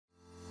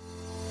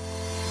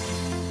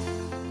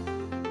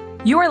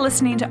You are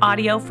listening to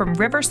audio from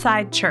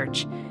Riverside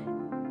Church.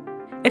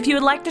 If you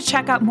would like to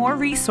check out more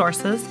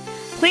resources,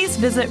 please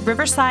visit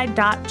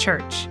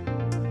riverside.church.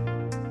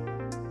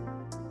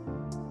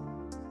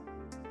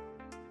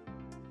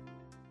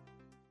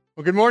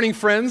 Well, good morning,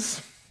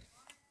 friends.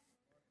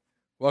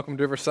 Welcome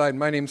to Riverside.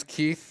 My name's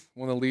Keith,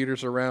 one of the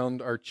leaders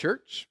around our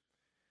church.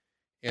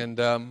 And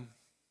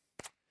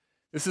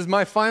this is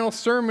my final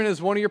sermon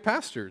as one of your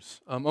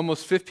pastors.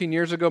 Almost 15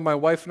 years ago, my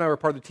wife and I were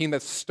part of the team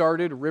that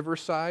started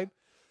Riverside.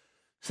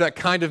 So that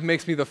kind of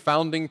makes me the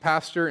founding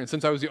pastor. And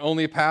since I was the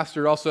only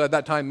pastor, it also at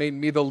that time made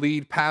me the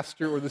lead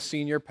pastor or the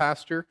senior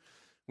pastor,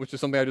 which is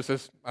something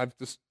I've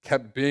just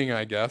kept being,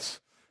 I guess.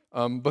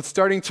 But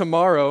starting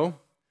tomorrow,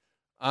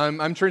 I'm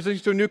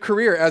transitioning to a new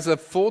career as a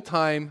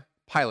full-time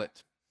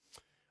pilot.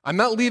 I'm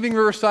not leaving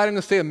Riverside. I'm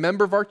going to stay a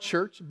member of our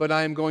church, but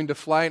I am going to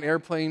fly an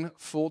airplane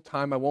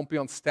full-time. I won't be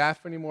on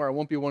staff anymore. I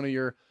won't be one of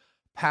your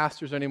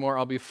pastors anymore.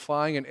 I'll be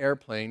flying an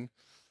airplane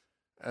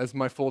as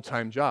my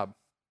full-time job.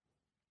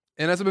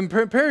 And as I've been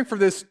preparing for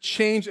this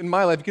change in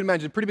my life, you can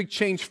imagine a pretty big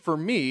change for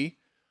me.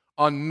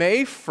 On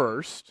May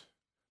 1st,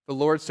 the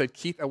Lord said,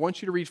 Keith, I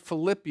want you to read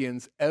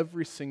Philippians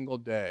every single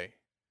day.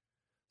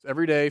 So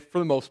every day, for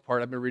the most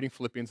part, I've been reading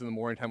Philippians in the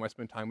morning time I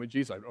spend time with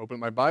Jesus. I'd open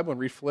my Bible and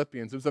read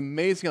Philippians. It was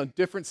amazing how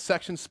different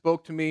sections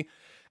spoke to me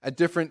at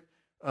different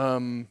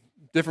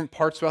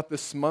parts throughout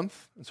this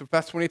month. And so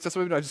past 28, that's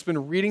what I've just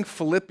been reading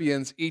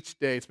Philippians each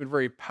day. It's been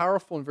very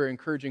powerful and very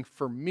encouraging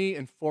for me,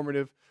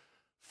 informative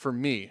for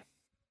me.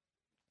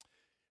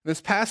 This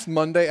past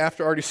Monday,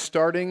 after already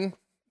starting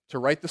to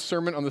write the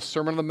sermon on the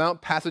Sermon on the Mount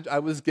passage I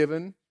was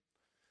given,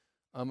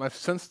 I've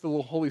sensed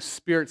the Holy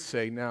Spirit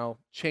say, now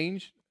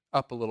change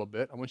up a little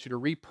bit. I want you to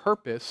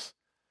repurpose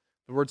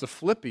the words of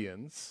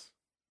Philippians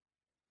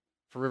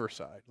for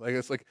Riverside.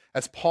 It's like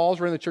as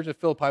Paul's running the church at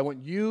Philippi, I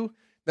want you,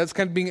 that's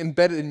kind of being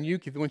embedded in you,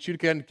 Keith. I want you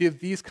to kind of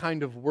give these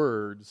kind of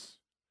words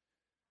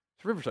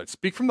to Riverside.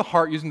 Speak from the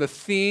heart using the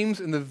themes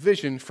and the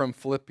vision from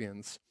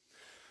Philippians.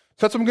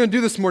 So that's what I'm going to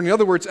do this morning. In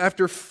other words,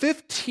 after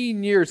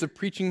 15 years of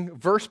preaching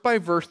verse by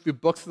verse through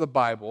books of the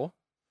Bible,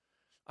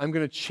 I'm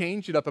going to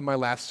change it up in my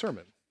last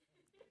sermon.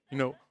 You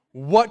know,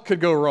 what could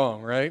go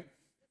wrong, right?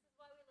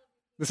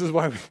 This is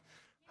why we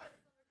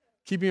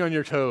keep me on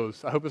your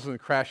toes. I hope this doesn't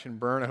crash and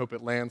burn. I hope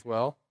it lands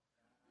well.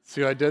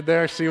 See what I did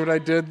there? See what I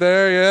did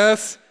there?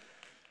 Yes.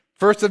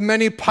 First of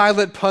many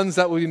pilot puns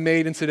that will be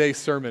made in today's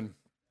sermon.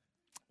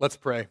 Let's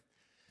pray.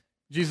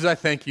 Jesus, I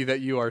thank you that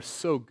you are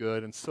so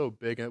good and so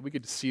big, and that we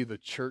get to see the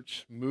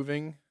church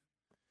moving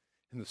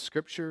in the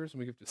scriptures, and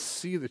we get to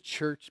see the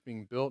church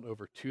being built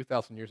over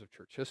 2,000 years of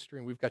church history,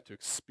 and we've got to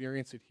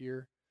experience it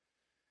here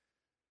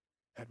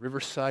at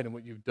Riverside, and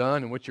what you've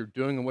done and what you're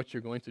doing and what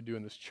you're going to do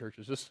in this church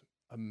is just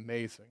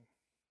amazing.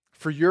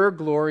 For your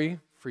glory,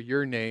 for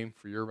your name,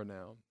 for your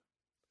renown.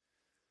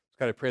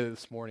 God, I pray that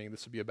this morning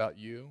this will be about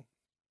you,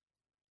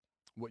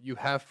 what you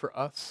have for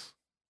us.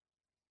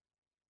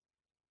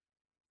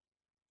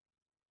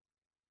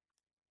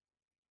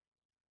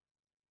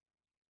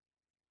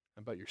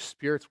 About your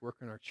Spirit's work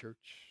in our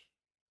church,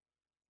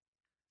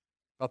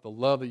 about the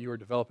love that you are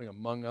developing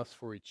among us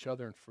for each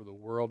other and for the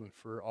world and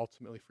for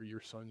ultimately for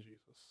your Son, Jesus.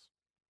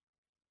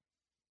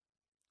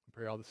 I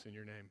pray all this in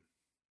your name.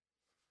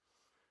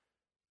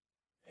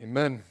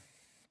 Amen.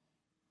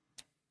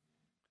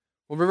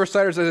 Well,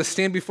 Riversiders, as I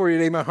stand before you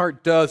today, my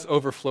heart does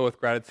overflow with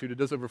gratitude. It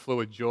does overflow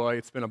with joy.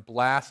 It's been a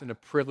blast and a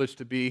privilege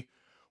to be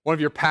one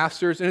of your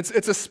pastors. And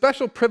it's a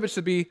special privilege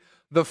to be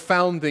the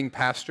founding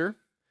pastor.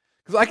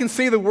 Because I can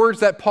say the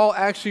words that Paul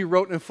actually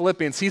wrote in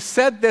Philippians. He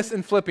said this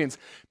in Philippians,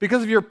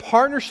 because of your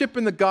partnership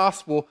in the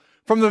gospel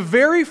from the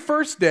very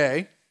first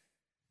day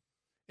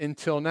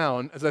until now.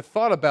 And as I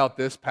thought about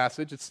this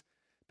passage, it's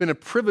been a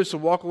privilege to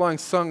walk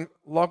alongside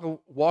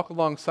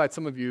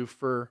some of you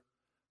for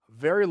a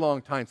very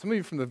long time. Some of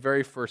you from the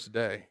very first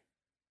day.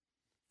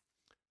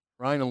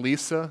 Ryan and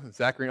Lisa,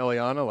 Zachary and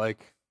Eliana,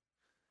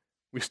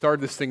 we started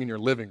this thing in your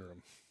living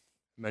room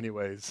in many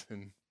ways.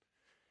 And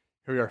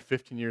here we are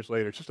 15 years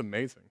later. It's just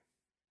amazing.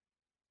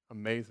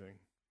 Amazing.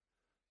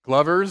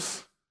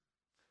 Glovers,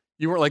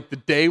 you weren't like the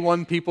day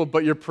one people,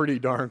 but you're pretty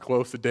darn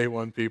close to day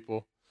one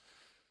people.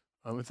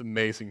 It's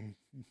amazing.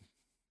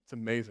 It's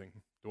amazing.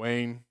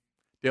 Dwayne,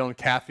 Dale, and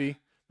Kathy,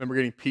 remember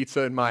getting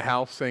pizza in my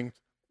house saying,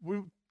 we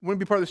want to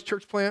be part of this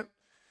church plant?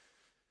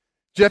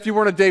 Jeff, you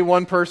weren't a day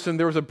one person.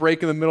 There was a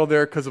break in the middle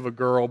there because of a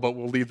girl, but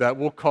we'll leave that.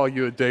 We'll call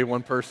you a day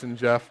one person,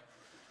 Jeff.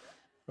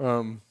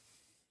 And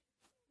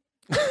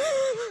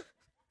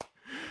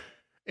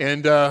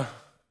to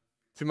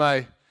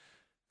my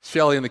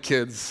Shelly and the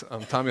kids,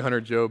 Tommy, Hunter,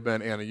 Joe,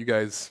 Ben, Anna, you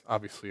guys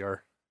obviously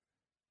are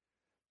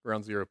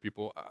ground zero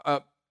people.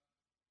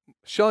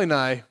 Shelly and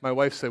I, my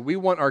wife said, we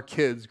want our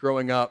kids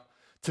growing up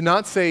to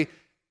not say,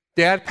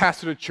 Dad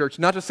pastored a church,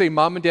 not to say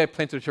Mom and Dad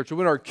planted a church. We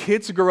want our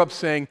kids to grow up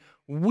saying,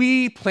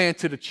 we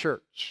planted a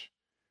church.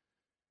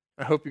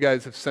 I hope you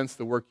guys have sensed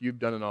the work you've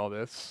done in all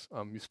this.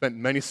 You spent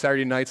many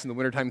Saturday nights in the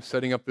wintertime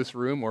setting up this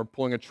room or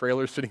pulling a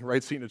trailer, sitting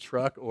right seat in a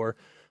truck, or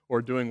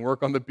doing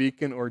work on the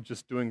Beacon, or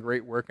just doing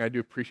great work. And I do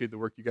appreciate the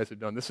work you guys have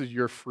done. This is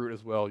your fruit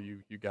as well,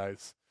 you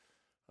guys.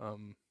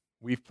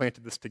 We've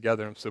planted this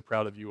together. I'm so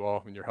proud of you all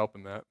when you're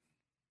helping that.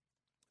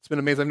 It's been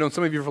amazing. I've known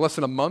some of you for less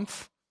than a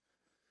month.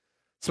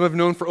 Some I've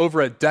known for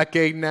over a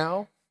decade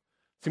now.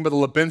 Think about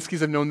the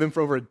Lubinskis. I've known them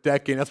for over a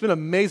decade. It's been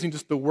amazing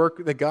just the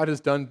work that God has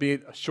done, be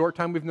it a short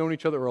time we've known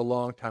each other or a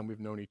long time we've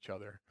known each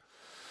other.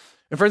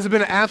 And friends, it's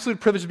been an absolute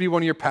privilege to be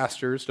one of your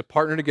pastors, to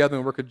partner together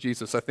in the work of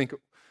Jesus. I think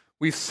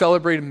we've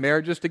celebrated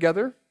marriages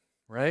together,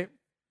 right?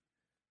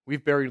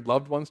 We've buried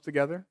loved ones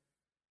together.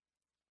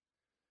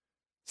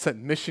 Sent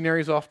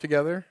missionaries off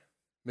together.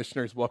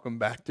 Missionaries welcome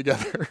back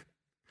together.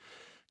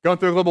 Gone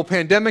through a global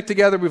pandemic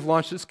together. We've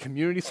launched this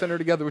community center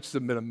together, which has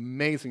been an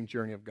amazing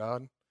journey of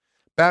God.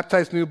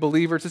 Baptized new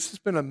believers. It's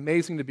just been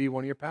amazing to be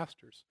one of your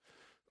pastors.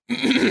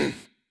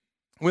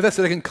 With that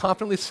said, I can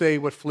confidently say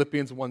what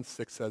Philippians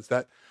 1:6 says,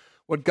 that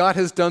what God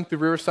has done through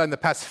Riverside in the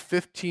past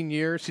 15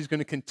 years, he's going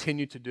to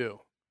continue to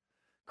do.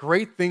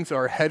 Great things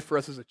are ahead for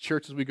us as a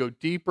church as we go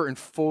deeper and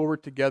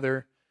forward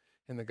together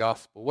in the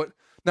gospel. What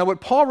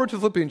Paul wrote to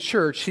the Philippian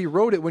church, he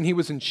wrote it when he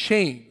was in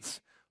chains.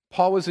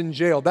 Paul was in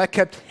jail. That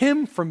kept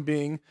him from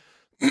being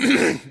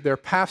their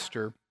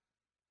pastor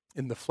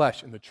in the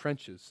flesh, in the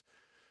trenches.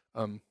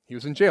 He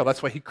was in jail.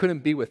 That's why he couldn't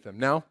be with them.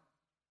 Now,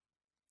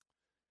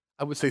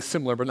 I would say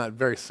similar, but not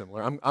very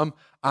similar.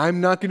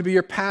 I'm not going to be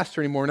your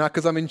pastor anymore, not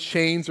because I'm in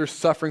chains or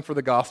suffering for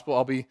the gospel.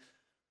 I'll be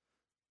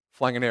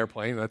flying an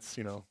airplane. That's,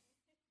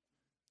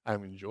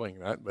 I'm enjoying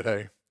that, but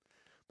hey.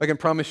 I can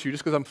promise you,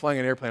 just because I'm flying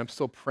an airplane, I'm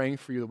still praying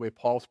for you the way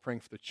Paul's praying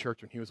for the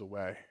church when he was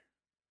away.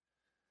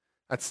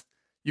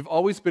 You've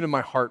always been in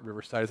my heart,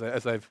 Riverside,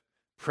 as I've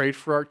prayed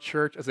for our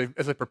church, as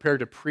I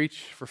prepared to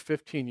preach for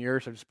 15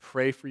 years. I just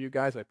pray for you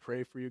guys, I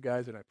pray for you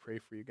guys, and I pray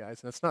for you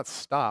guys. And it's not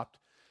stopped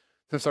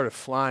since I started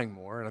flying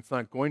more, and it's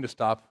not going to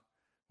stop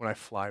when I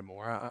fly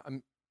more.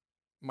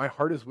 My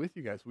heart is with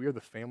you guys. We are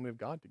the family of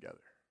God together.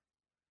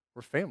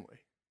 We're family.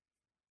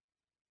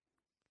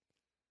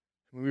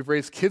 We've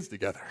raised kids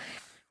together,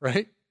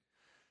 right?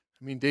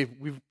 Dave,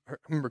 I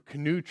remember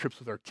canoe trips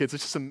with our kids.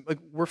 It's just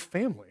we're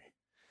family.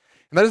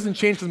 And that doesn't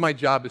change because my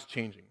job is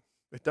changing.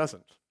 It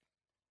doesn't.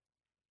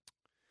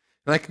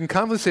 And I can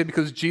confidently say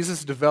because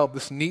Jesus developed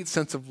this neat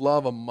sense of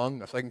love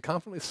among us, I can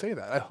confidently say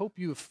that. I hope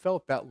you have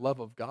felt that love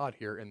of God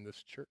here in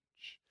this church.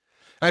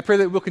 And I pray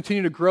that we'll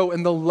continue to grow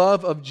in the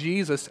love of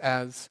Jesus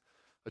as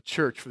a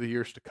church for the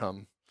years to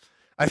come.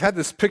 I've had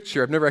this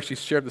picture. I've never actually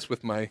shared this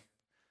with I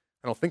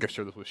don't think I've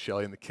shared this with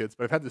Shelly and the kids,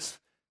 but I've had this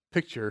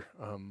picture.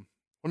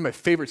 One of my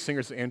favorite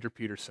singers is Andrew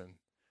Peterson.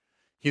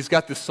 He's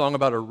got this song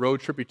about a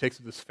road trip he takes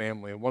with his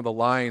family, and one of the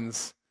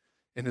lines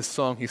in his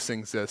song, he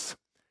sings this: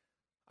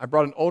 I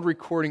brought an old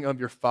recording of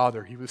your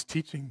father. He was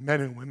teaching men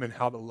and women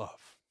how to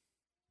love.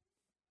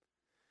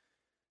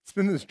 It's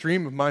been this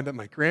dream of mine that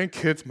my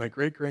grandkids, my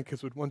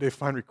great-grandkids would one day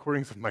find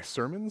recordings of my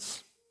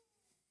sermons,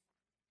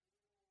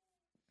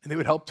 and they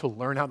would help to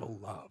learn how to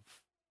love.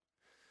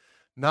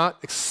 Not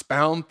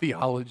expound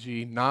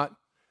theology, not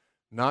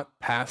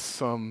pass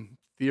some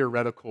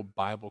theoretical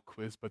Bible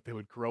quiz, but they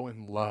would grow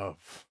in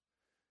love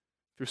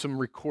through some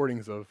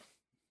recordings of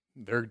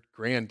their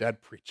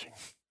granddad preaching.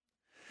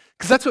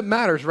 Because that's what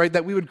matters, right?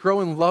 That we would grow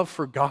in love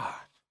for God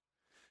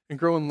and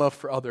grow in love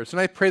for others. And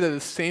I pray that the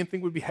same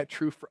thing would be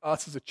true for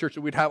us as a church,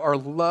 that we'd have our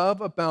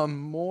love abound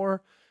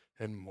more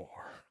and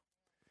more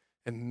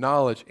in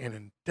knowledge and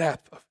in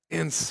depth of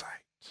insight.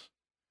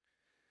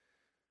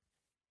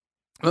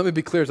 Let me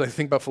be clear as I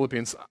think about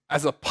Philippians.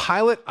 As a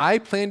pilot, I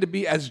plan to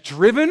be as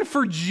driven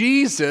for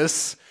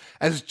Jesus,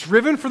 as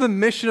driven for the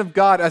mission of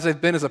God as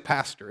I've been as a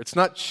pastor. It's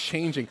not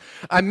changing.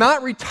 I'm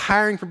not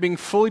retiring from being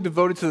fully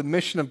devoted to the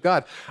mission of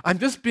God. I'm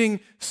just being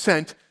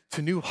sent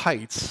to new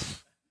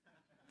heights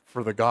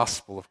for the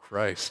gospel of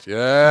Christ.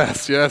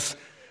 Yes.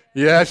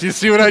 You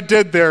see what I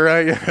did there,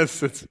 right?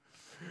 Yes.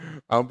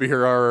 I'll be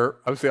here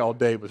I would say all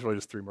day, but it's really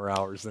just 3 more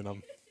hours.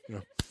 Then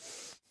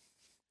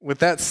With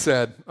that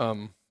said,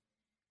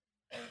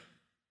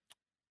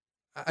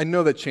 I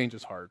know that change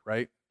is hard,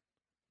 right?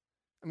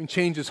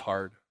 Change is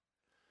hard.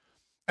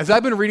 As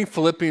I've been reading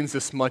Philippians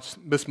this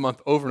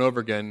month over and over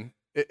again,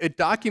 it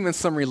documents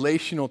some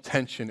relational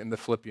tension in the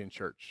Philippian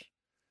church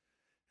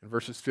in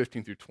verses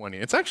 15 through 20.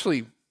 It's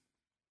actually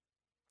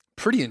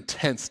pretty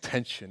intense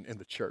tension in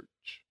the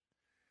church.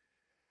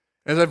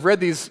 As I've read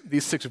these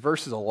 6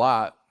 verses a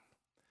lot,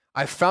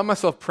 I found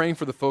myself praying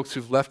for the folks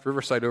who've left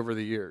Riverside over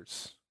the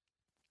years.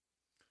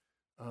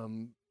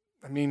 Some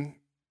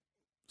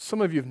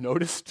of you have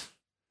noticed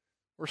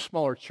we're a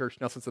smaller church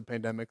now since the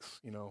pandemic's,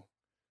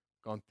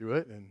 gone through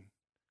it, and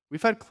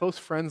we've had close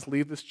friends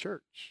leave this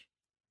church.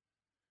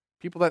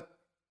 People that,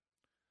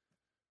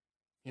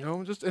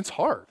 it's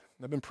hard.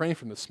 I've been praying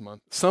for this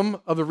month.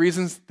 Some of the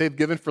reasons they've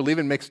given for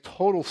leaving makes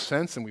total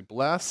sense, and we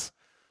bless.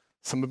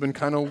 Some have been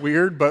kind of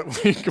weird,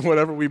 but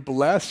we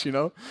bless,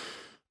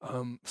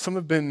 Some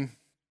have been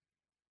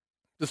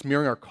just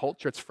mirroring our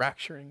culture. It's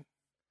fracturing.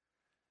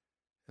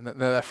 And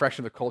that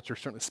fraction of the culture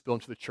certainly spilled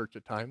into the church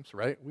at times,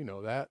 right? We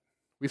know that.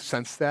 We've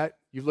sensed that.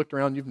 You've looked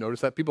around, you've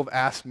noticed that. People have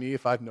asked me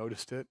if I've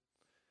noticed it.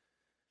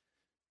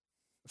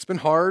 It's been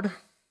hard.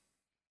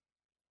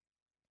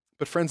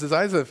 But friends, as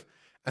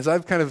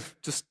I've kind of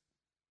just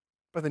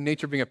by the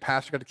nature of being a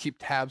pastor, got to keep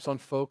tabs on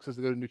folks as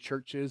they go to new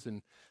churches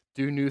and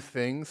do new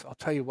things. I'll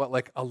tell you what,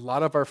 like a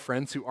lot of our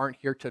friends who aren't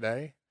here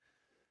today,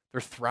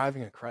 they're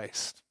thriving in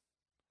Christ.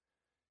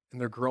 And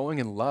they're growing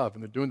in love,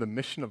 and they're doing the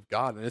mission of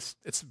God. And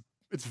it's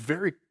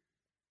very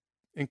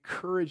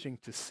encouraging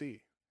to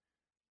see.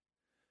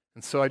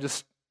 And so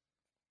it's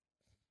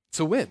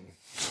a win.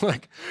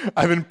 Like,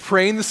 I've been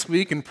praying this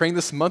week and praying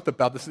this month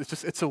about this.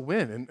 It's a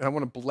win, and I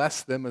want to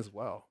bless them as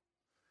well.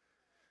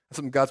 That's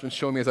something God's been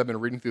showing me as I've been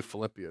reading through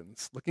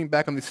Philippians. Looking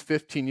back on these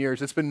 15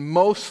 years, it's been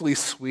mostly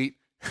sweet.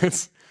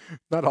 It's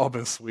not all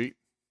been sweet.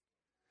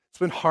 It's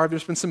been hard.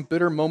 There's been some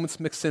bitter moments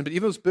mixed in, but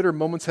even those bitter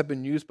moments have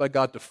been used by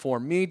God to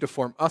form me, to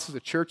form us as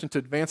a church, and to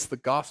advance the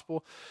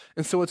gospel.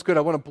 And so it's good.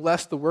 I want to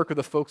bless the work of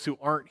the folks who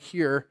aren't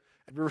here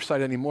at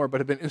Riverside anymore,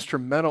 but have been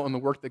instrumental in the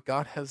work that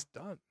God has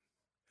done.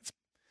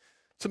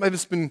 Something I've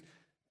just been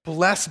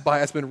blessed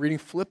by as I've been reading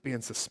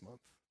Philippians this month.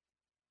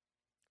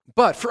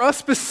 But for us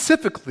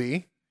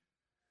specifically,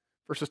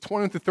 verses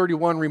 20 through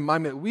 31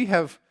 remind me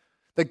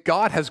that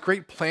God has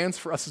great plans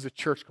for us as a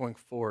church going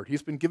forward.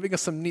 He's been giving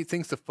us some neat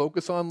things to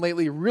focus on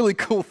lately, really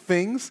cool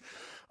things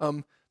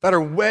that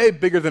are way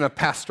bigger than a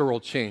pastoral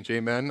change,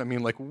 amen? I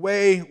mean, like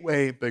way,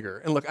 way bigger.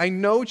 And look, I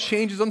know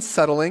change is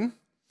unsettling,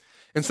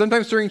 and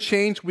sometimes during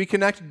change, we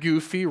can act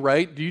goofy,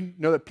 right? Do you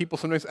know that people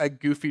sometimes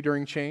act goofy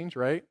during change,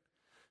 right?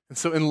 And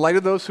so in light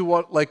of those who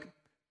want, like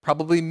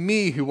probably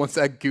me who wants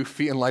to act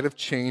goofy in light of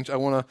change, I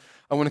want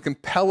to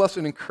compel us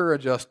and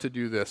encourage us to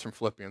do this from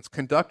Philippians.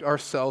 Conduct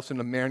ourselves in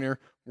a manner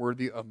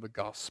worthy of the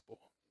gospel.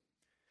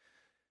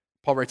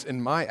 Paul writes,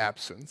 in my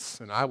absence,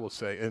 and I will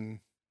say, in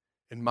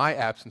my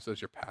absence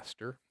as your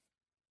pastor,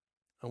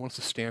 I want us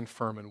to stand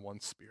firm in one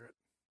spirit.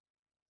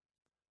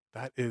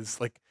 That is,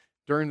 like,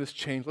 during this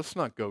change, let's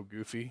not go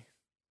goofy.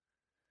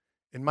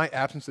 In my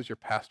absence as your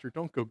pastor,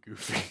 don't go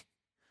goofy.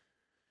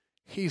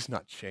 He's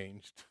not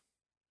changed.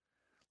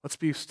 Let's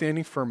be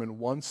standing firm in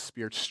one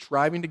spirit,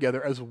 striving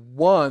together as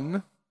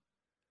one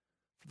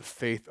for the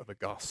faith of the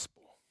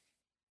gospel.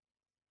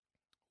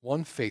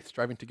 One faith,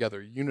 striving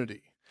together,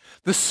 unity.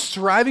 The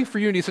striving for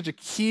unity is such a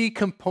key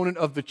component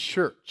of the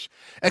church,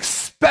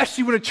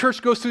 especially when a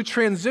church goes through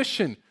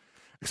transition,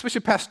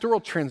 especially pastoral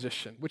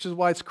transition, which is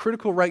why it's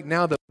critical right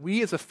now that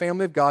we as a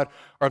family of God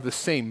are of the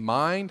same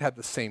mind, have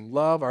the same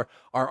love,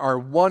 are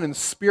one in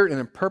spirit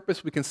and in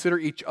purpose. We consider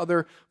each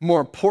other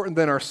more important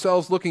than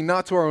ourselves, looking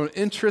not to our own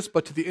interests,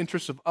 but to the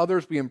interests of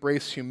others. We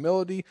embrace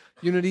humility,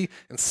 unity,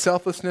 and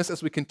selflessness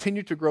as we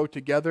continue to grow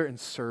together and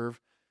serve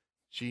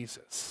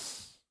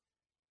Jesus.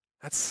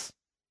 That's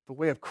the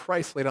way of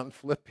Christ laid out in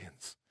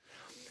Philippians.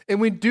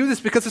 And we do this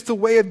because it's the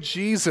way of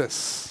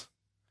Jesus.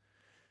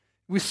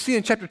 We see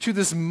in chapter 2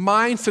 this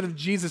mindset of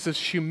Jesus as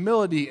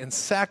humility and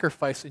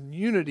sacrifice and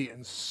unity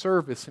and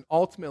service and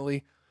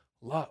ultimately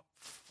love.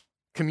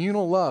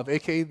 Communal love,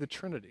 aka the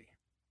Trinity.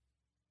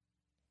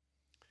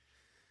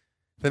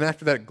 Then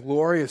after that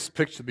glorious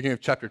picture at the beginning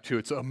of chapter 2,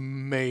 it's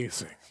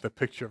amazing, the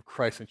picture of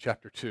Christ in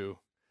chapter 2.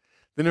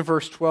 Then in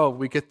verse 12,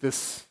 we get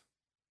this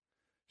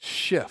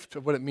shift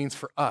of what it means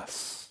for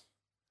us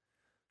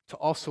to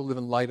also live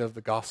in light of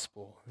the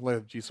gospel, in light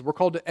of Jesus. We're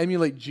called to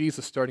emulate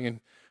Jesus starting in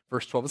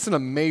verse 12. It's an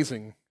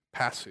amazing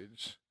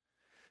passage.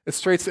 It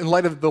states, in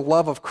light of the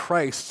love of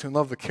Christ and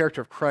love of the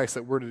character of Christ,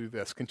 that we're to do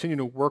this. Continue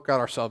to work out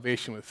our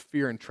salvation with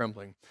fear and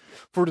trembling.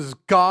 For it is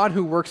God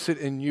who works it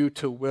in you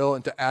to will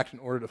and to act in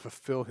order to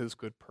fulfill his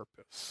good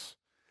purpose.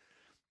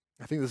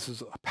 I think this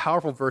is a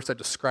powerful verse that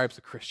describes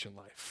the Christian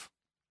life.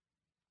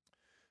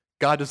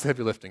 God does the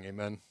heavy lifting,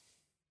 amen?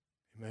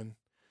 Amen.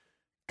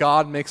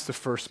 God makes the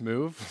first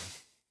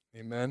move.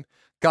 Amen.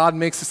 God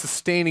makes the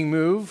sustaining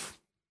move.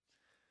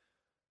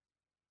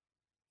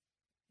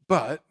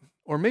 But,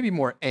 or maybe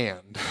more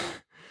and.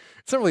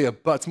 It's not really a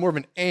but, it's more of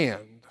an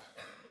and.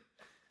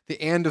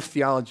 The and of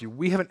theology.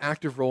 We have an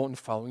active role in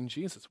following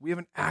Jesus. We have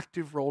an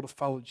active role to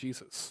follow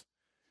Jesus.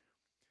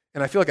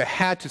 And I feel like I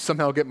had to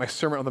somehow get my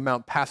Sermon on the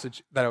Mount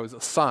passage that I was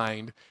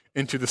assigned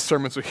into the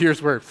sermon, so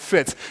here's where it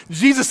fits.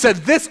 Jesus said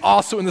this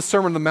also in the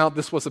Sermon on the Mount.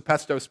 This was the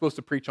passage I was supposed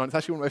to preach on. It's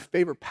actually one of my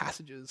favorite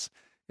passages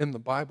in the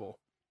Bible.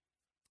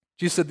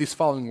 Jesus said these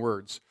following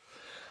words.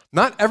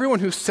 Not everyone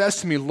who says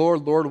to me,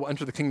 Lord, Lord, will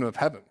enter the kingdom of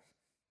heaven.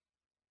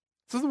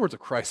 These are the words of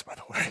Christ, by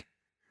the way.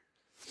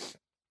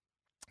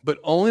 But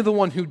only the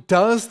one who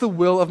does the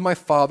will of my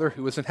Father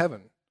who is in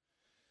heaven.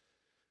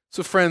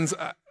 So friends,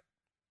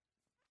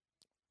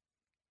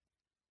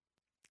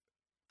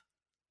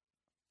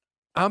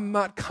 I'm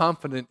not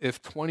confident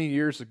if 20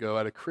 years ago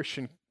at a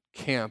Christian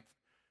camp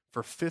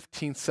for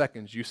 15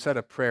 seconds you said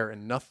a prayer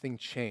and nothing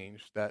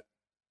changed,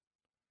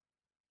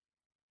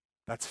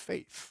 that's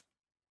faith.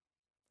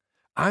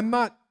 I'm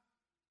not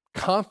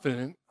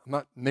confident, I'm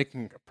not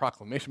making a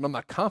proclamation, but I'm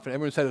not confident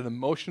everyone's had an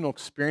emotional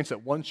experience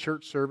at one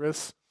church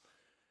service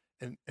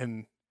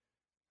and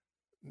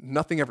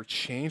nothing ever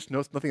changed,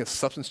 nothing of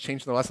substance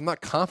changed in their lives. I'm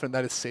not confident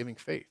that is saving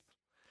faith.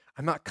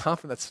 I'm not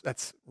confident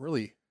that's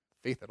really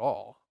faith at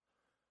all.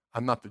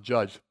 I'm not the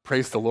judge.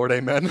 Praise the Lord,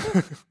 amen.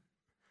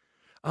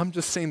 I'm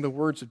just saying the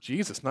words of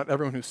Jesus. Not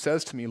everyone who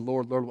says to me,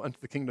 Lord, Lord, will enter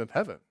the kingdom of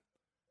heaven.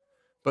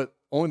 but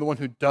only the one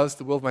who does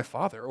the will of my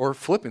Father. Or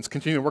Philippians,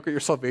 continue to work out your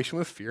salvation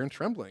with fear and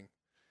trembling.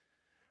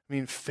 I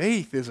mean,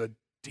 faith is a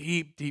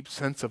deep, deep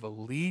sense of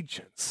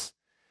allegiance.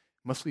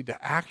 It must lead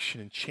to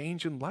action and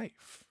change in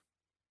life.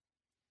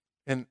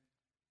 And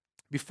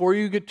before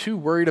you get too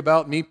worried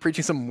about me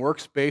preaching some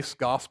works-based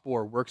gospel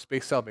or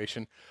works-based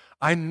salvation,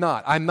 I'm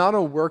not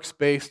a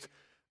works-based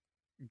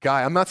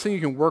guy. I'm not saying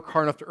you can work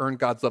hard enough to earn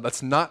God's love.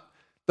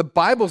 The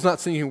Bible's not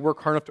saying you can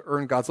work hard enough to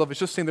earn God's love. It's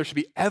just saying there should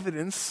be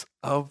evidence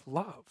of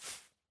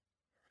love.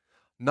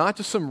 Not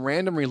just some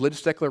random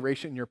religious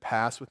declaration in your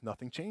past with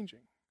nothing changing.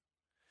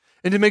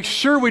 And to make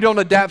sure we don't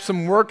adapt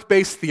some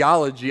work-based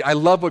theology, I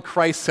love what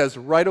Christ says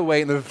right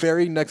away in the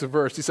very next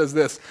verse. He says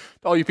this,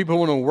 to all you people who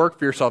want to work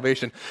for your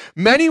salvation.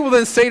 Many will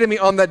then say to me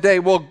on that day,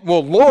 well,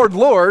 Lord,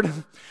 Lord,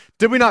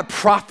 did we not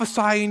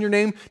prophesy in your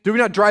name? Did we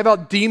not drive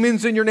out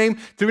demons in your name?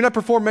 Did we not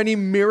perform many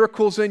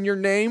miracles in your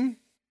name?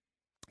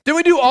 Did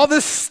we do all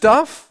this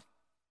stuff?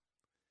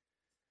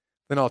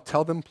 Then I'll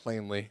tell them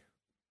plainly,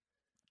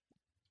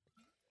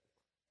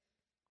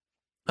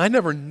 I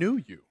never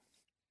knew you.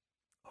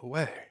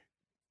 Away.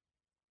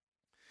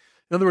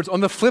 In other words, on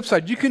the flip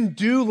side, you can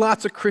do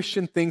lots of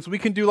Christian things. We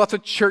can do lots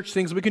of church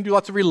things. We can do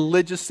lots of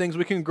religious things.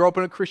 We can grow up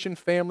in a Christian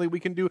family. We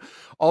can do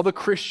all the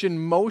Christian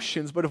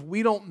motions. But if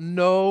we don't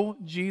know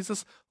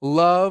Jesus,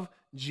 love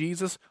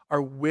Jesus,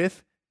 are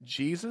with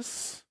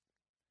Jesus,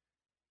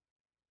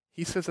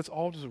 he says that's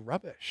all just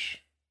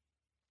rubbish.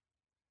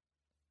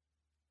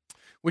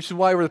 Which is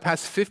why over the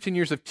past 15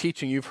 years of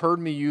teaching, you've heard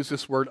me use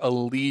this word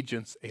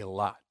allegiance a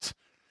lot.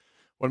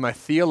 One of my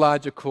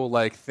theological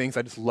things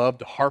I just love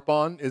to harp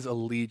on is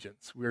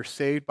allegiance. We are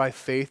saved by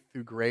faith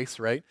through grace,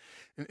 right?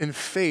 And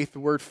faith, the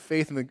word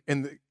faith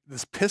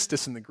this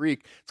pistis in the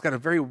Greek, it's got a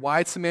very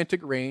wide semantic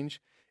range,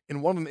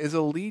 and one of them is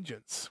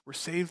allegiance. We're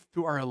saved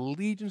through our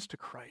allegiance to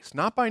Christ,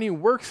 not by any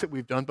works that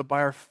we've done, but by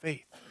our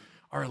faith,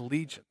 our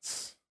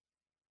allegiance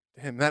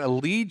to him. That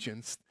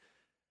allegiance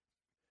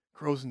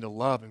grows into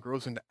love and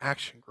grows into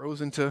action,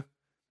 grows into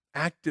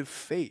active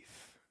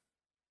faith.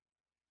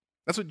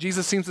 That's what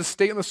Jesus seems to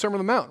state in the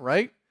Sermon on the Mount,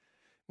 right?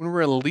 When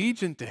we're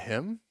allegiant to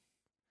him,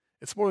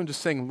 it's more than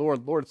just saying,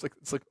 Lord, Lord.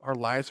 It's like our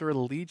lives are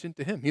allegiant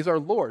to him. He's our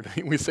Lord.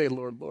 We say,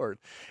 Lord, Lord.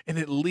 And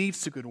it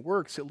leads to good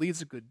works. It leads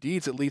to good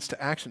deeds. It leads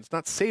to actions.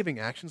 Not saving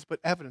actions, but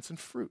evidence and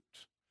fruit.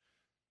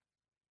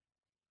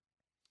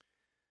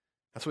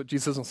 That's what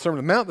Jesus says in the Sermon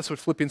on the Mount. That's what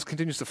Philippians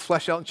continues to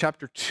flesh out in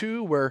chapter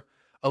 2, where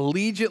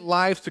allegiant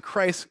lives to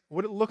Christ,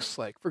 what it looks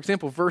like. For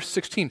example, verse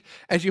 16,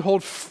 as you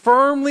hold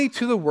firmly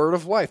to the word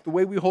of life. The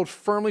way we hold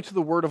firmly to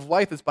the word of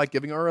life is by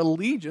giving our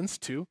allegiance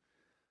to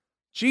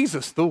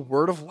Jesus, the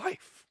word of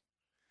life.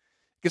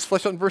 It gets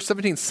fleshed out in verse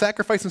 17,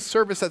 sacrifice and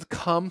service that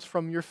comes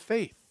from your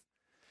faith.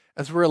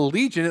 As we're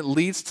allegiant, it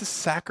leads to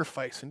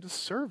sacrifice and to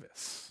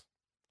service.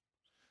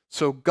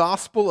 So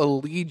gospel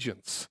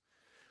allegiance.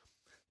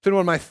 It's been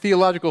one of my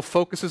theological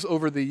focuses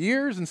over the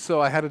years, and so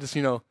I had to just,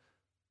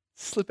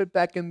 slip it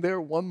back in there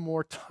one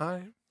more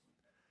time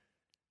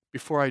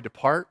before I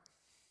depart,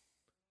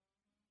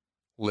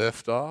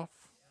 lift off,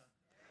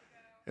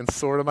 and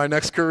soar to my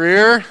next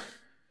career.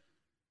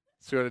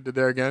 See what I did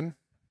there again?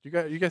 You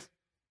guys?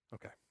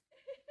 Okay.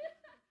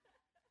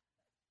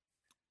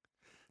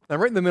 Now,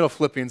 right in the middle of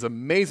Philippians,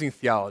 amazing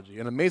theology,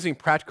 an amazing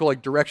practical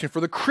direction for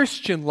the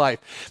Christian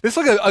life. This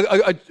is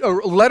like a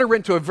letter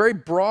written to a very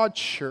broad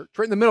church.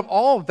 Right in the middle of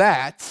all of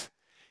that,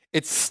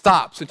 it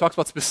stops and talks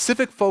about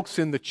specific folks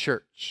in the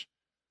church.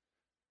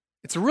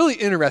 It's really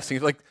interesting.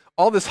 It's like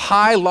all this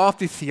high,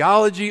 lofty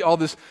theology, all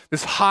this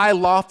high,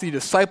 lofty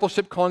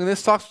discipleship calling, and this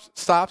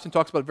stops and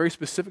talks about very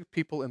specific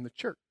people in the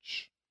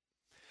church.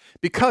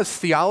 Because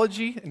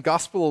theology and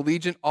gospel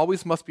allegiance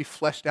always must be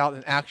fleshed out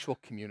in actual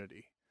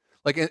community,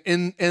 like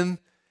in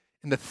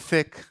the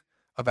thick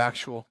of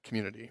actual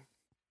community.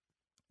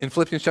 In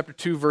Philippians chapter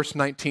 2, verse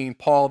 19,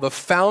 Paul, the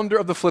founder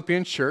of the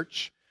Philippian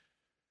church,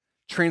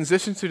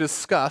 transitions to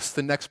discuss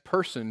the next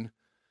person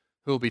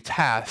who will be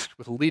tasked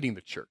with leading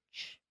the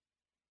church.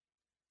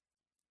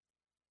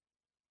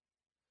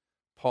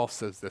 Paul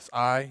says this,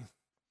 I,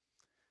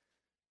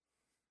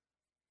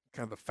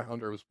 kind of the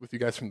founder, was with you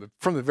guys from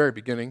the very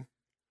beginning.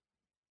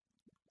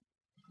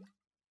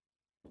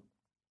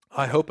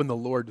 I hope in the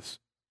Lord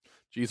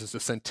Jesus to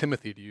send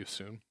Timothy to you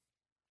soon.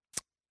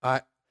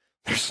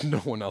 There's no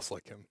one else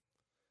like him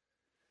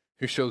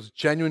who shows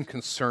genuine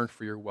concern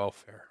for your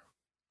welfare.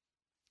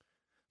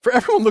 For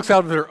everyone looks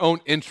out of their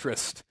own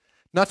interest,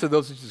 not to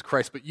those of Jesus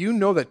Christ, but you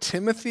know that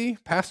Timothy,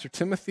 Pastor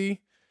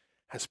Timothy,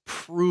 has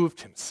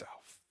proved himself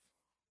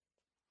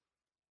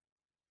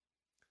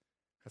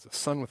as a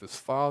son with his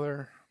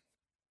father,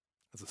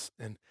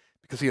 and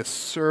because he has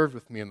served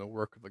with me in the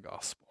work of the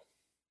gospel.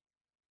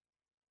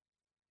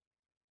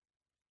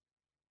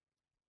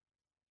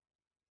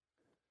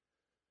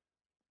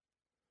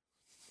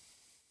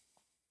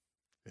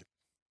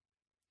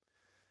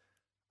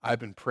 I've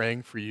been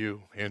praying for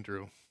you,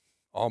 Andrew,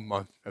 all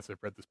month as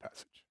I've read this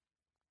passage.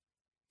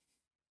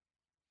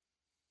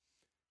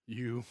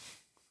 You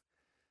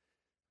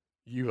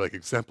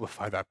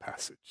exemplify that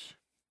passage.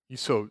 You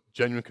show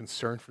genuine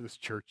concern for this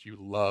church. You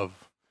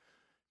love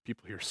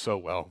people here so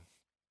well.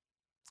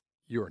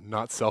 You are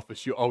not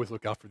selfish. You always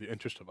look out for the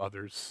interest of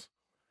others.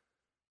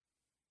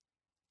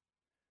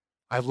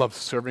 I love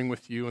serving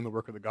with you in the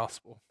work of the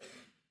gospel,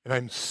 and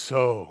I'm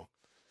so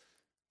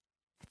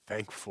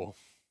thankful.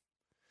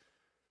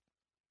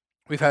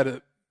 We've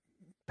had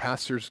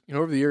pastors,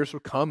 over the years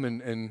would come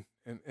and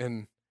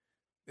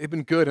they've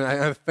been good, and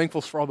I'm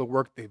thankful for all the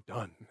work they've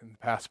done in the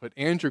past. But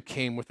Andrew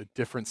came with a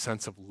different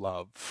sense of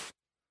love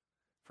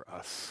for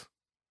us,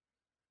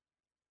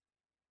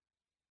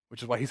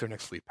 which is why he's our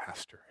next lead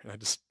pastor. And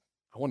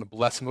I want to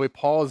bless him the way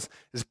Paul is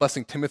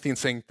blessing Timothy and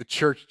saying the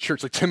church,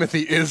 like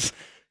Timothy is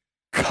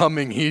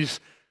coming. He's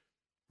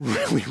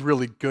really,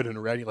 really good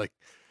and ready. Like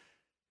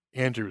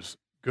Andrew's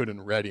good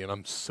and ready, and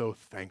I'm so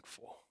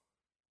thankful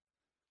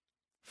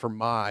for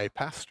my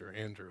pastor,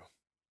 Andrew,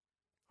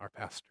 our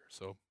pastor.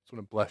 So I just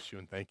want to bless you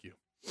and thank you.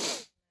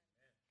 It's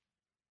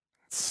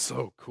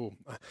so cool.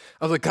 I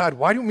was like, God,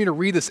 why do you want me to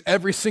read this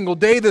every single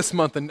day this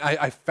month? And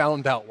I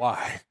found out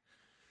why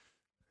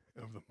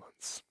over the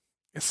months.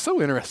 It's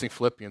so interesting,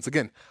 Philippians.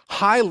 Again,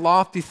 high,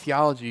 lofty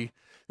theology.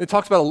 It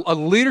talks about a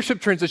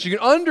leadership transition. You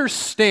can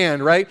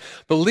understand, right?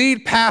 The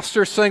lead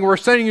pastor saying, we're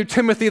sending you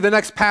Timothy, the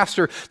next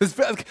pastor.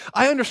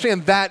 I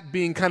understand that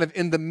being kind of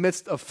in the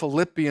midst of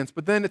Philippians,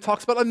 but then it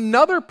talks about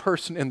another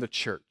person in the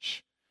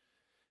church.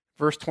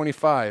 Verse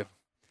 25,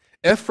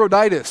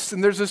 Epaphroditus.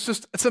 And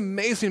it's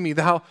amazing to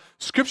me how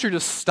Scripture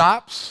just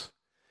stops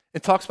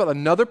and talks about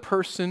another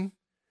person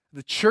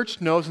the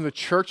church knows and the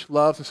church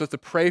loves and says to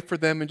pray for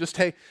them and just,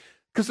 hey,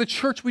 because the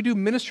church, we do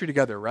ministry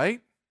together,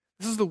 right?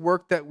 This is the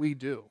work that we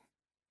do.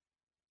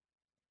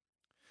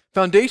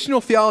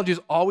 Foundational theology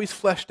is always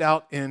fleshed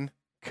out in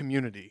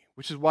community,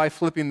 which is why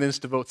Philippians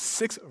devotes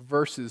 6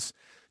 verses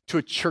to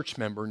a church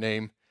member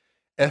named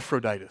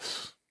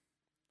Epaphroditus,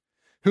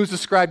 who's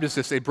described as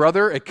this, a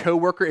brother, a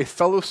co-worker, a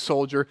fellow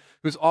soldier,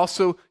 who's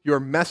also your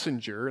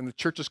messenger, and the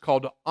church is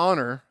called to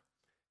honor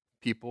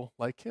people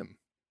like him.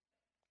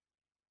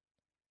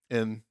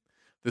 And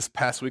this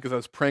past week, as I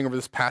was praying over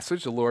this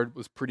passage, the Lord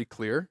was pretty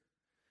clear.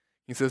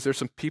 He says there's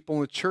some people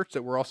in the church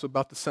that we're also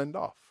about to send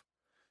off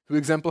who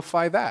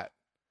exemplify that.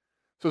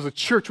 So as a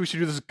church, we should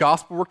do this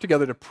gospel work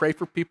together to pray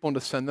for people and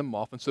to send them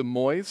off. And so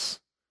Moise,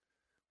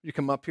 you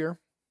come up here.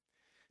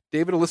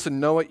 David, Alyssa,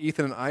 Noah,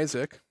 Ethan, and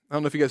Isaac. I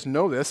don't know if you guys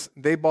know this.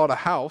 They bought a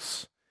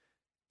house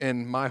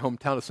in my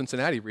hometown of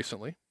Cincinnati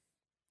recently.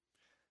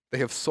 They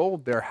have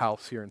sold their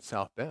house here in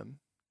South Bend,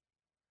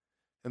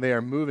 and they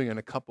are moving in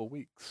a couple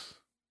weeks.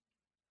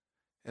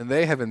 And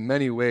they have in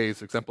many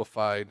ways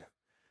exemplified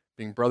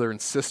being brother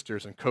and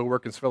sisters and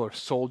co-workers, fellow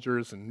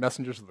soldiers and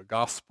messengers of the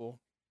gospel.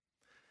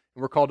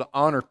 And we're called to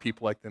honor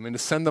people like them and to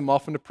send them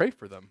off and to pray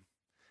for them.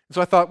 And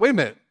so I thought, wait a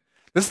minute,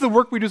 this is the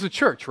work we do as a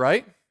church,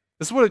 right?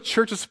 This is what a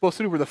church is supposed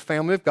to do. We're the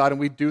family of God, and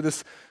we do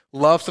this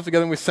love stuff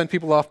together, and we send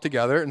people off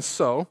together. And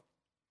so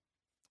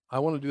I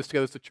want to do this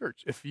together as a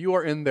church. If you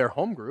are in their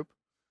home group,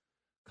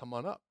 come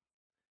on up.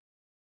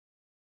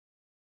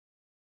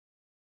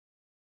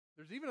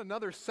 There's even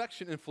another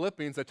section in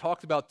Philippians that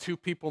talks about 2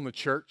 people in the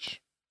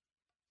church.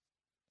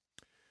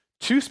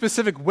 2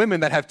 specific women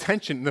that have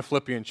tension in the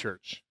Philippian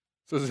church.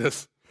 So it's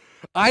this.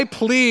 I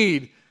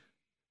plead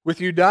with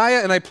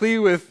Euodia and I plead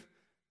with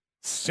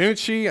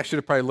Syntyche. I should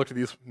have probably looked at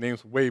these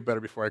names way better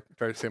before I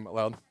tried to say them out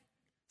loud.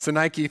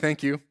 Syntyche,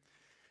 thank you.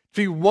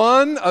 To be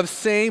one of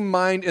same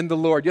mind in the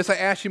Lord. Yes, I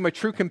ask you, my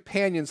true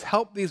companions,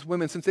 help these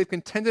women since they've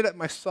contended at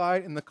my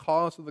side in the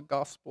cause of the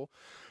gospel.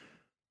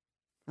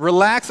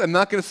 Relax. I'm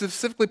not going to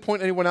specifically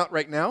point anyone out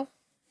right now.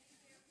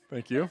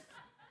 Thank you.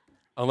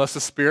 Unless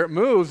the Spirit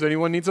moves,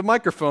 anyone needs a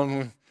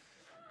microphone.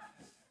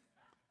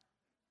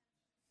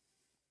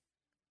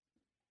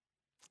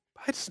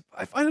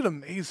 I find it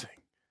amazing.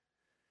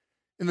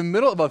 In the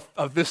middle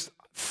of this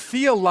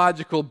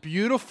theological,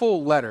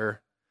 beautiful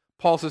letter,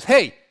 Paul says,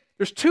 hey,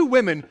 there's 2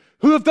 women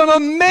who have done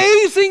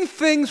amazing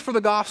things for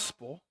the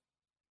gospel.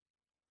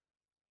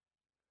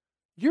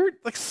 You're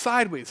like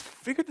sideways.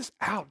 Figure this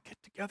out.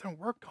 Get together and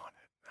work on it.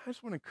 I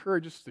just want to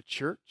encourage us, the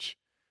church.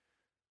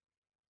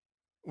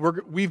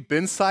 We've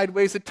been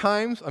sideways at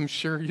times. I'm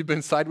sure you've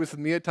been sideways with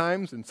me at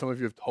times, and some of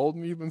you have told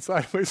me you've been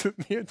sideways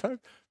with me at times.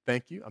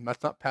 Thank you.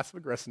 That's not passive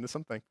aggressiveness.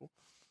 I'm thankful.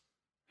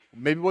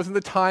 Maybe it wasn't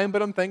the time,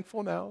 but I'm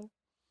thankful now.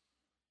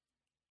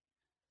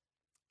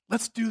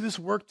 Let's do this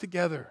work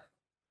together.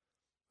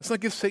 Let's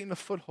not give Satan a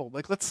foothold.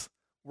 Let's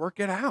work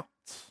it out.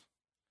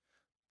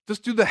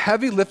 Just do the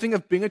heavy lifting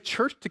of being a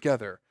church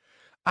together.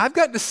 I've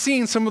gotten to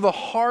see some of the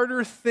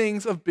harder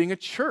things of being a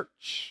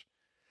church.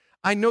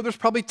 I know there's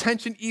probably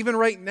tension even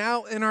right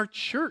now in our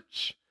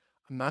church.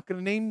 I'm not going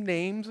to name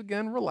names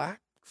again,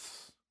 relax.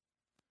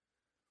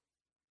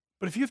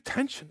 But if you have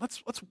tension,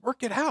 let's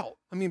work it out.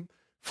 I mean,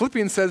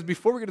 Philippians says,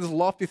 before we get to this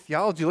lofty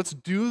theology, let's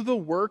do the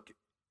work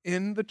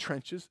in the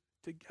trenches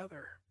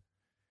together.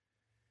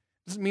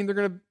 Doesn't mean they're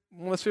going to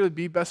necessarily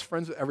be best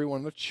friends with everyone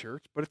in the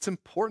church, but it's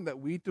important that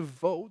we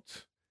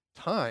devote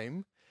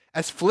time,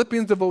 as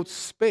Philippians devotes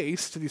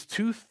space, to these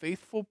 2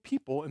 faithful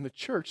people in the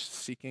church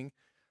seeking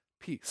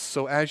peace.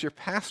 So as your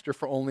pastor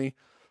for only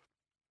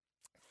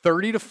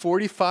 30 to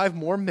 45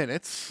 more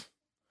minutes,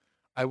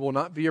 I will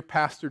not be your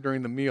pastor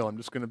during the meal. I'm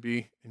just going to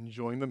be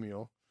enjoying the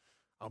meal.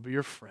 I'll be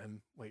your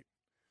friend. Wait.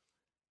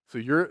 So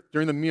you're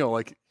during the meal,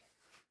 like,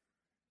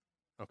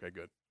 okay,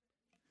 good.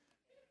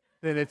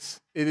 Then it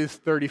is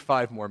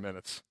 35 more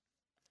minutes.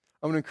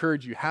 I'm going to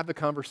encourage you, have the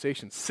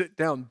conversation, sit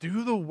down,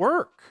 do the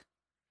work.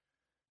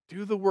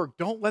 Do the work.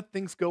 Don't let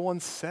things go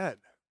unsaid.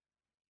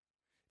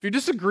 If you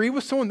disagree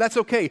with someone, that's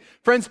okay.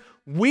 Friends,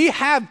 we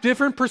have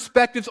different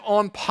perspectives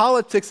on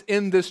politics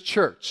in this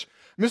church.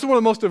 And this is one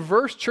of the most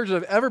diverse churches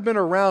I've ever been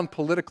around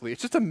politically.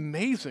 It's just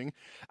amazing.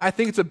 I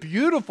think it's a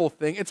beautiful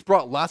thing. It's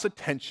brought lots of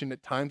tension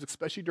at times,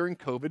 especially during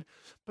COVID.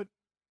 But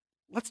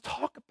let's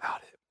talk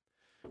about it.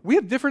 We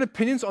have different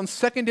opinions on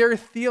secondary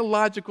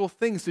theological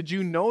things. Did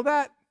you know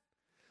that?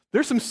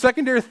 There's some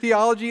secondary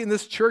theology in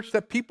this church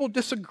that people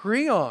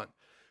disagree on.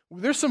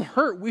 There's some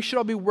hurt we should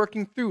all be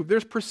working through.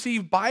 There's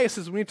perceived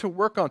biases we need to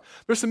work on.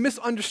 There's some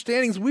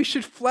misunderstandings we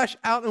should flesh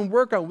out and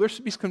work on. There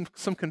should be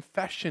some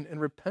confession and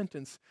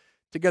repentance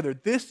together.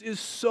 This is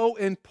so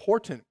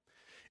important.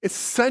 It's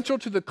central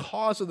to the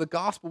cause of the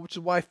gospel, which is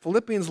why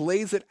Philippians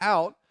lays it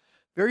out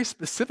very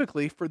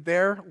specifically for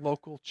their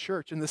local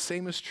church. And the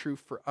same is true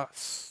for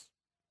us.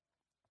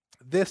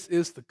 This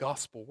is the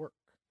gospel work.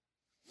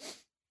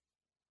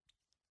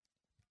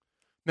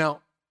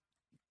 Now,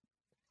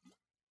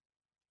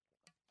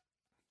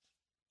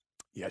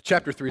 yeah,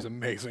 chapter 3 is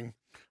amazing.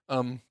 But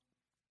I'm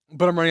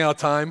running out of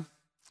time.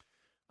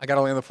 I got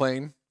to land the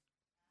plane.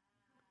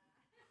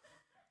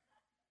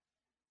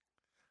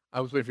 I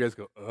was waiting for you guys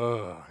to go,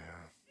 oh,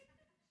 yeah.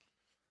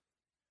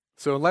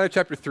 So in light of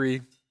chapter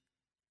 3,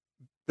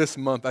 this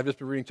month, I've just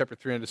been reading chapter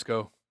 3 and I just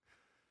go,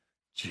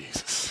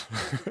 Jesus.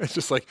 It's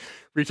just like,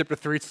 read chapter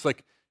 3, it's just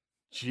like,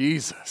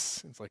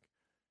 Jesus. It's like,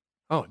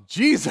 oh,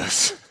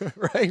 Jesus,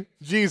 right?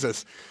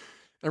 Jesus.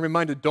 I'm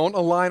reminded, don't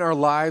align our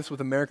lives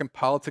with American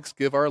politics.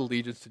 Give our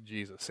allegiance to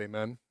Jesus.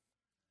 Amen.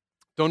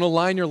 Don't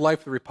align your life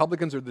with the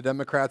Republicans or the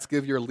Democrats.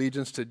 Give your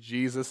allegiance to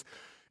Jesus.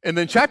 And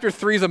then chapter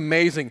 3 is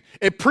amazing.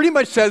 It pretty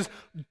much says,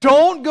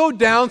 don't go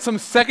down some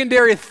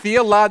secondary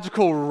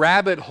theological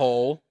rabbit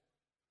hole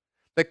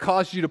that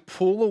causes you to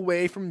pull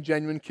away from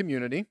genuine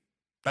community.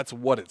 That's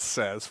what it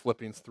says,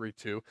 Philippians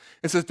 3:2.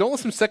 It says, don't let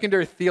some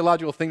secondary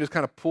theological thing just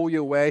kind of pull you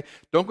away.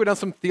 Don't go down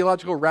some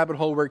theological rabbit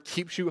hole where it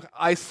keeps you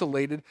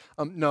isolated.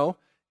 No.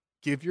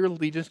 Give your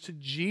allegiance to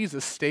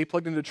Jesus. Stay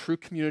plugged into true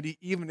community,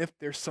 even if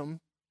there's some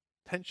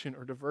tension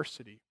or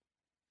diversity.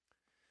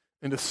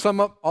 And to sum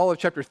up all of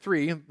chapter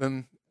 3,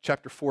 then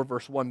chapter 4,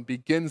 verse 1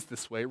 begins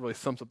this way. It really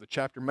sums up the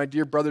chapter. My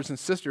dear brothers and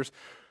sisters,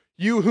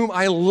 you whom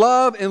I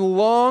love and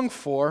long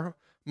for,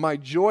 my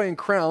joy and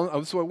crown,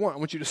 this is what I want. I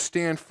want you to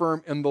stand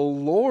firm in the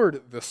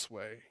Lord this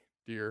way,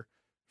 dear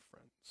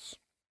friends.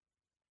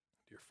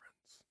 Dear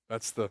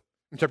friends.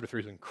 Chapter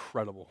 3 is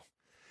incredible.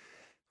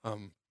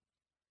 And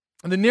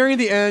then nearing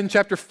the end,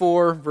 chapter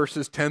 4,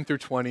 verses 10 through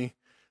 20,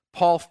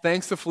 Paul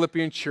thanks the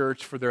Philippian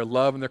church for their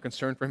love and their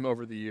concern for him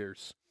over the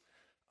years.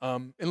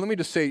 And let me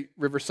just say,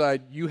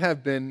 Riverside, you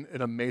have been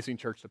an amazing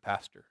church to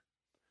pastor.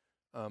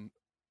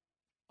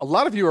 A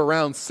lot of you were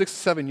around 6,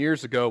 7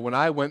 years ago when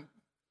I went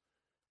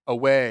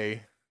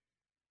away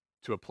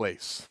to a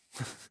place.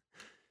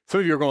 Some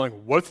of you are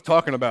going, what's he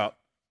talking about?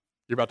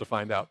 You're about to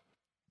find out.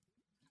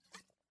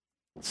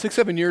 6,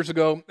 7 years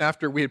ago,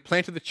 after we had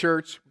planted the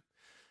church,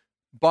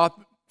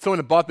 someone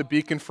had bought the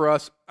Beacon for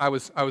us. I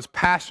was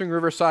pastoring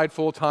Riverside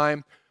full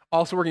time,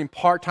 also working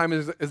part time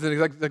as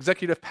an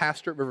executive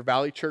pastor at River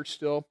Valley Church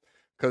still,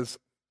 because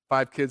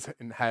 5 kids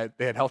and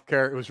they had health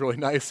care. It was really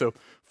nice. So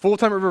full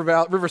time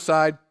at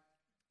Riverside,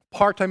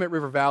 part time at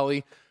River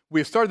Valley. We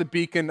had started the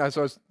Beacon. I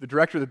was the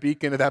director of the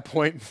Beacon at that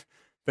point.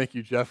 Thank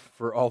you, Jeff,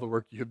 for all the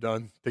work you have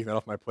done, taking that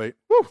off my plate.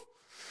 Woo!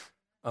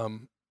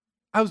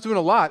 I was doing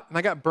a lot, and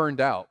I got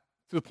burned out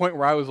to the point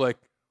where I was like,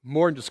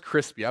 more than just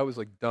crispy. I was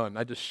like done.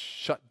 I just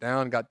shut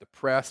down, got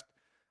depressed.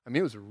 I mean,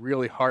 it was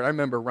really hard. I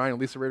remember Ryan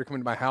and Lisa Rader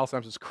coming to my house, and I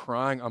was just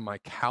crying on my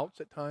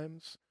couch at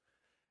times.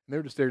 And they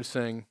were just there just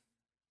saying,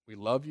 we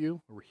love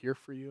you, we're here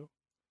for you.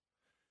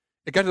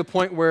 It got to the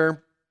point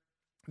where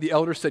the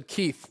elder said,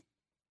 Keith,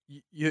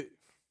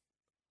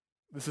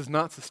 this is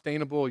not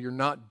sustainable. You're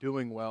not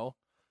doing well.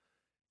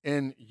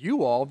 And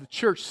you all, the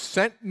church,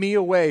 sent me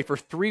away for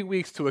 3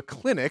 weeks to a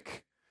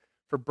clinic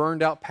for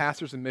burned out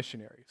pastors and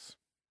missionaries.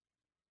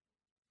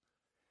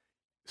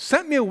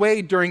 Sent me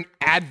away during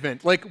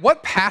Advent. Like,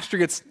 what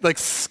pastor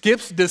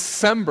skips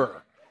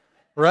December,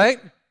 right?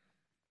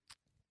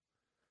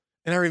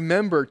 And I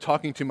remember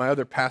talking to my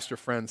other pastor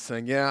friends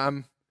saying,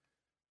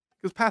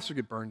 because pastors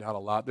get burned out a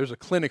lot. There's a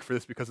clinic for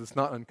this because it's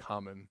not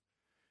uncommon.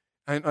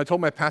 And I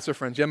told my pastor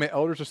friends, my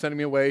elders are sending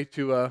me away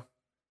to a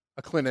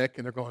clinic,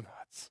 and they're going, do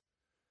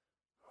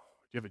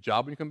you have a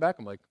job when you come back?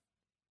 I'm like,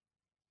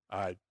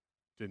 I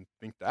didn't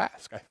think to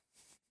ask.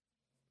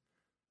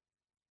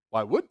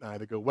 Why wouldn't I?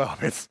 They go, well,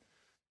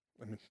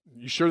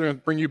 you sure they're going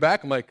to bring you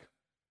back? I'm like,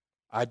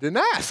 I didn't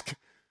ask.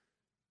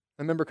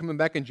 I remember coming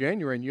back in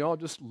January and you all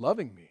just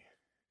loving me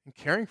and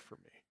caring for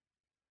me.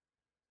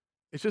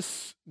 It's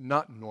just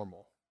not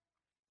normal.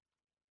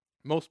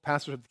 Most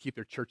pastors have to keep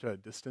their church at a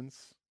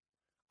distance.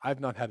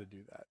 I've not had to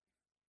do that.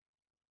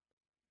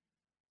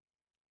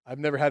 I've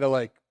never had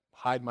to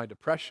hide my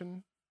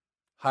depression,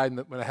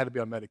 when I had to be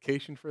on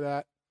medication for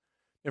that.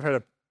 Never had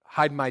to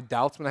hide my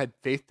doubts when I had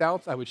faith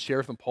doubts. I would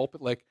share from the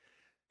pulpit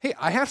hey,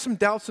 I have some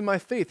doubts in my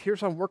faith.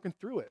 Here's how I'm working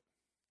through it.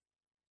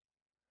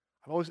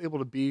 I'm always able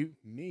to be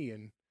me,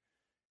 and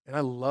I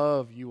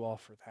love you all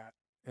for that.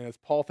 And as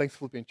Paul thanks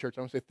Philippian church,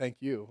 I want to say thank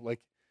you.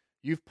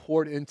 You've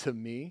poured into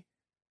me.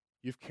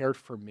 You've cared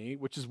for me,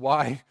 which is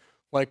why,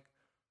 I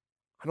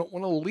don't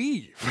want to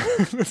leave.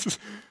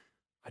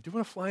 I do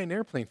want to fly an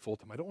airplane full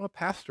time. I don't want to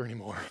pastor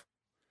anymore.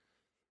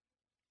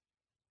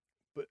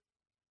 But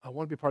I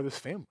want to be part of this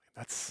family.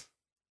 That's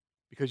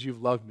because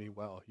you've loved me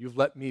well. You've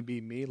let me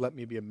be me, let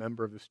me be a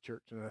member of this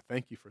church, and I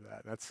thank you for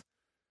that.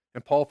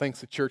 And Paul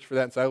thanks the church for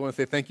that, and so I want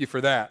to say thank you for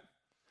that.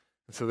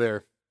 And so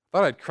there. I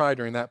thought I'd cry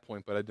during that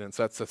point, but I didn't.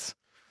 So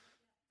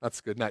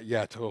that's good. Not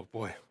yet. Oh,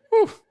 boy.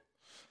 Whew.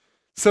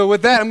 So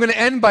with that, I'm going to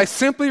end by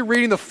simply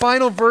reading the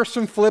final verse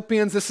from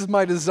Philippians. This is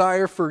my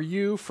desire for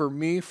you, for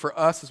me, for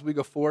us as we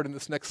go forward in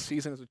this next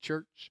season as a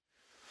church.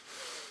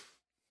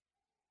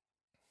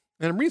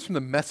 And I'm reading from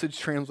the Message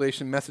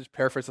translation, Message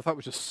paraphrase. I thought it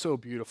was just so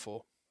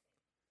beautiful.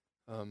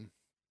 So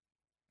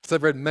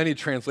I've read many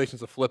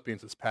translations of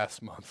Philippians this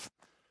past month.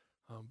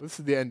 But this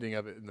is the ending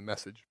of it in the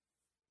Message.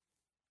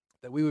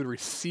 That we would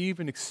receive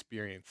and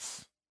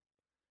experience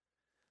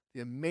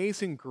the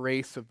amazing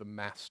grace of the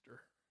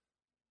Master,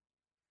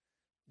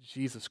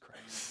 Jesus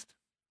Christ,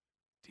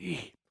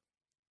 deep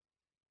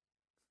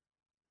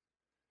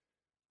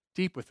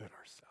within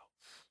ourselves.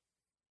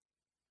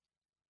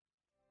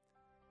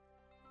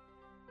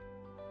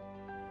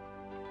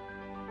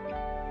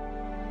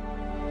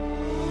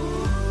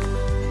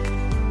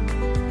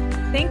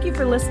 Thank you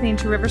for listening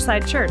to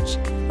Riverside Church.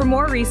 For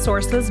more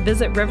resources,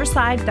 visit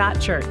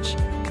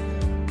riverside.church.